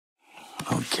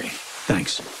Okay,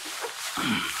 thanks.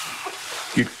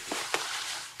 You're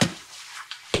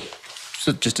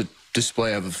so just a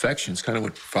display of affection. It's kind of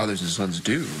what fathers and sons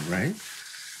do, right?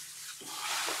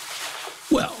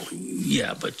 Well,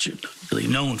 yeah, but you're not really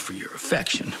known for your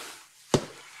affection.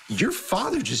 Your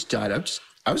father just died.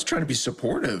 I was trying to be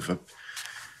supportive.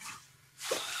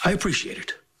 I appreciate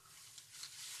it.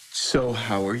 So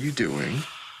how are you doing?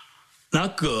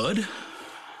 Not good.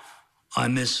 I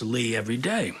miss Lee every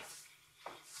day.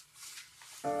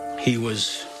 He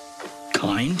was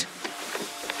kind,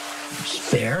 he was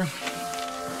fair,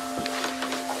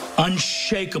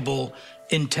 unshakable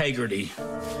integrity,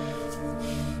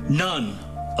 none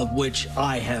of which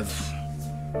I have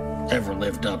ever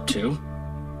lived up to.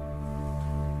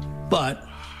 But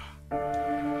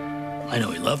I know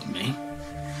he loved me.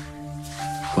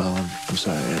 Well, I'm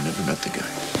sorry, I never met the guy.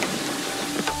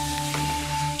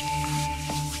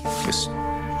 Guess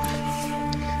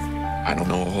I don't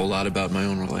know a whole lot about my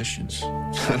own relations.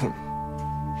 I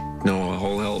don't know a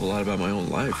whole hell of a lot about my own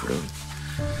life, really.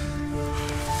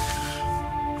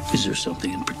 Is there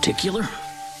something in particular?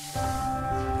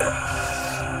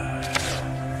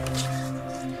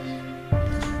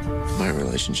 My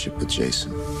relationship with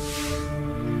Jason.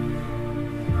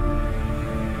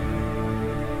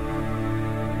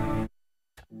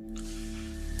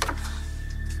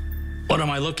 What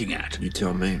am I looking at? You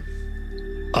tell me.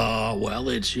 Well,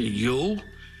 it's you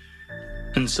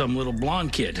and some little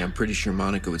blonde kid. I'm pretty sure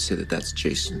Monica would say that that's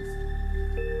Jason.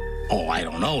 Oh, I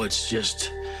don't know. It's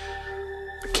just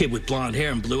a kid with blonde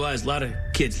hair and blue eyes. A lot of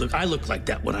kids look. I looked like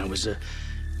that when I was a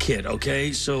kid,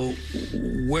 okay? So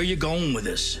where are you going with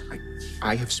this?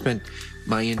 I have spent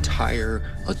my entire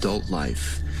adult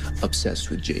life obsessed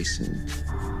with Jason.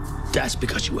 That's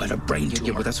because you had a brain tumor.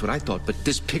 Yeah, well, that's what I thought. But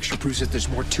this picture proves that there's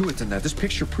more to it than that. This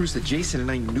picture proves that Jason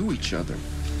and I knew each other.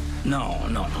 No.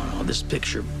 This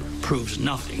picture proves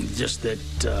nothing. Just that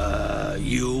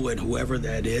you and whoever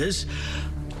that is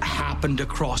happened to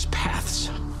cross paths.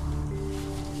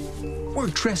 We're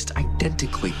dressed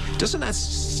identically. Doesn't that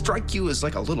strike you as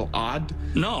like a little odd?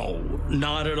 No,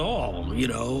 not at all. You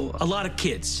know, a lot of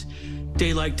kids,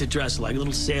 they like to dress like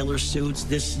little sailor suits,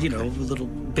 little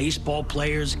baseball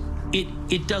players.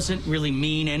 It doesn't really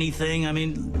mean anything. I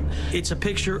mean, it's a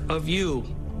picture of you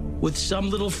with some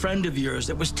little friend of yours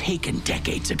that was taken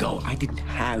decades ago. I didn't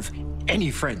have any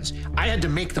friends. I had to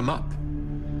make them up.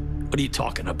 What are you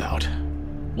talking about?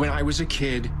 When I was a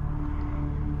kid,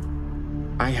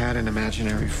 I had an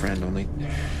imaginary friend, only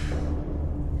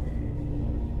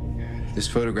this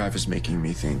photograph is making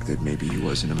me think that maybe he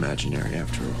wasn't imaginary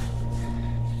after all.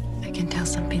 I can tell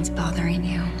something's bothering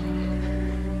you.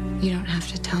 You don't have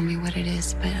to tell me what it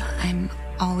is, but I'm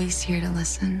always here to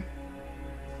listen.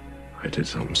 I did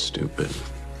something stupid.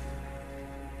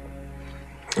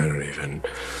 I'm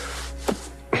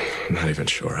not even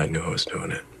sure I knew I was doing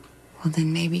it. Well,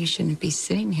 then maybe you shouldn't be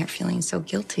sitting here feeling so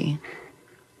guilty.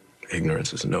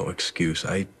 Ignorance is no excuse.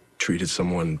 I treated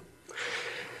someone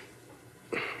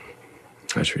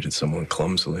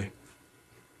clumsily.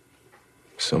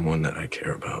 Someone that I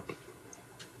care about.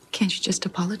 Can't you just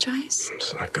apologize?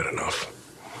 It's not good enough.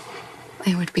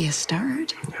 It would be a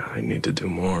start. Yeah, I need to do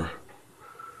more.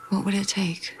 What would it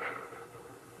take?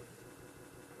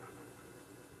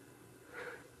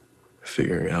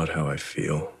 Figuring out how I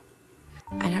feel.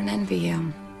 I don't envy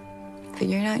you.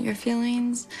 Figuring out your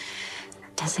feelings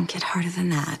doesn't get harder than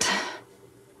that.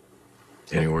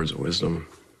 Any words of wisdom?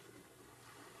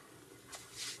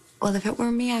 Well, if it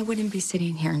were me, I wouldn't be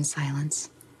sitting here in silence.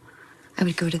 I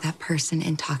would go to that person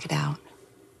and talk it out.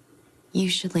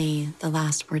 Usually, the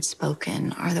last words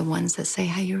spoken are the ones that say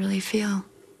how you really feel.